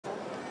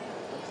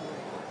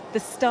The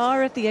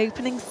star of the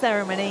opening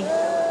ceremony,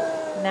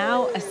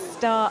 now a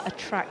star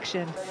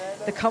attraction.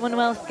 The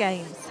Commonwealth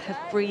Games have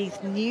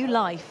breathed new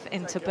life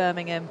into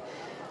Birmingham.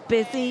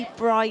 Busy,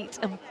 bright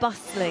and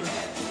bustling.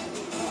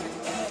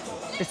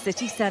 The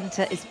city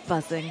centre is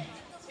buzzing.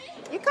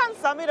 You can't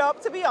sum it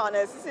up, to be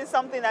honest. This is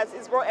something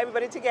that's brought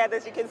everybody together,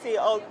 as you can see,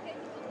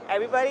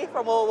 everybody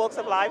from all walks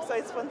of life, so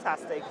it's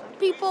fantastic.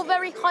 People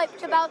very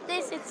hyped about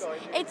this.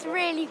 It's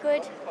really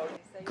good.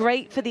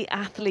 Great for the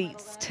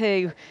athletes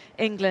too.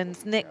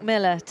 England's Nick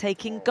Miller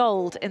taking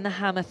gold in the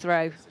hammer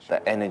throw.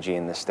 The energy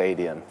in the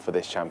stadium for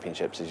this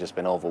championships has just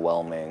been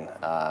overwhelming.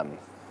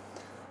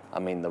 I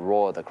mean, the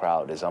roar of the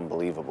crowd is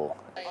unbelievable.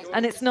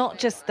 And it's not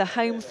just the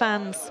home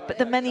fans, but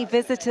the many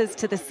visitors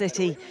to the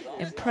city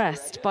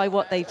impressed by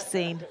what they've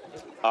seen.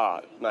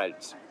 Mate,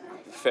 it's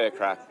fair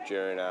crack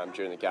during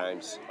the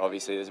games.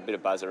 Obviously, there's a bit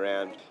of buzz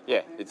around.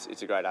 Yeah,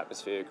 it's a great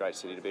atmosphere, great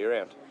city to be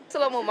around. It's a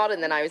lot more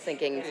modern than I was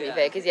thinking, to be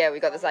fair, because, yeah,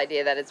 we've got this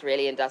idea that it's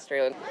really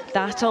industrial.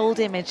 That old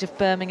image of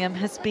Birmingham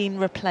has been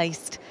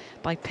replaced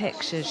by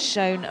pictures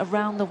shown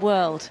around the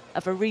world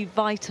of a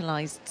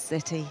revitalised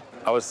city.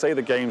 I would say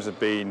the Games have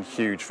been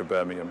huge for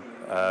Birmingham.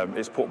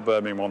 It's put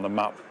Birmingham on the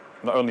map,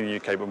 not only in the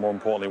UK, but more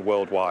importantly,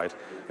 worldwide.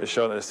 It's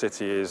shown that the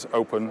city is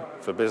open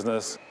for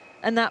business.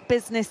 And that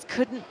business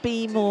couldn't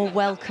be more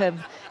welcome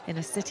in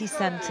a city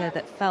centre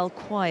that fell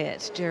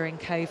quiet during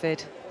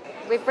COVID.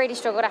 We've really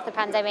struggled after the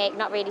pandemic,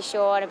 not really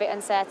sure and a bit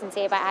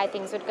uncertainty about how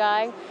things would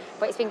go.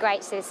 But it's been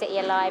great to see the city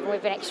alive, and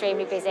we've been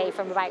extremely busy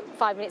from about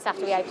 5 minutes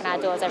after we open our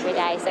doors every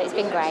day. So it's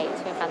been great,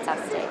 it's been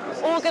fantastic.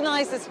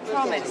 Organisers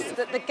promised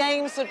that the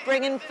Games would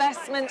bring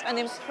investment and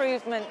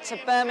improvement to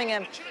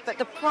Birmingham, but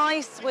the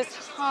price was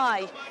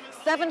high.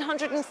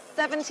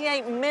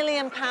 £778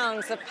 million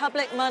of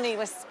public money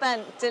was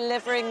spent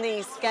delivering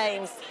these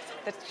Games.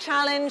 The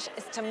challenge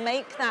is to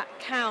make that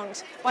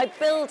count by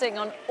building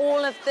on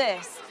all of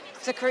this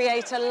to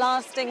create a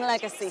lasting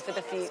legacy for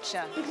the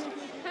future.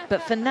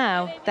 But for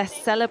now, they're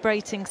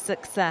celebrating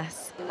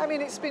success. I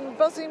mean, it's been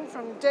buzzing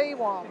from day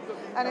one,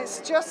 and it's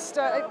just,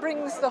 it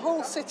brings the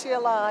whole city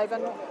alive,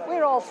 and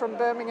we're all from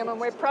Birmingham, and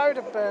we're proud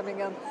of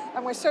Birmingham,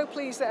 and we're so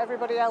pleased that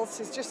everybody else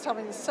is just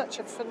having such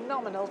a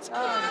phenomenal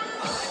time.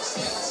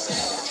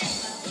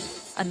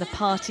 And the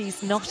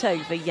party's not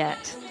over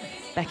yet.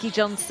 Becky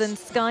Johnson,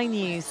 Sky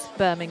News,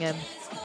 Birmingham.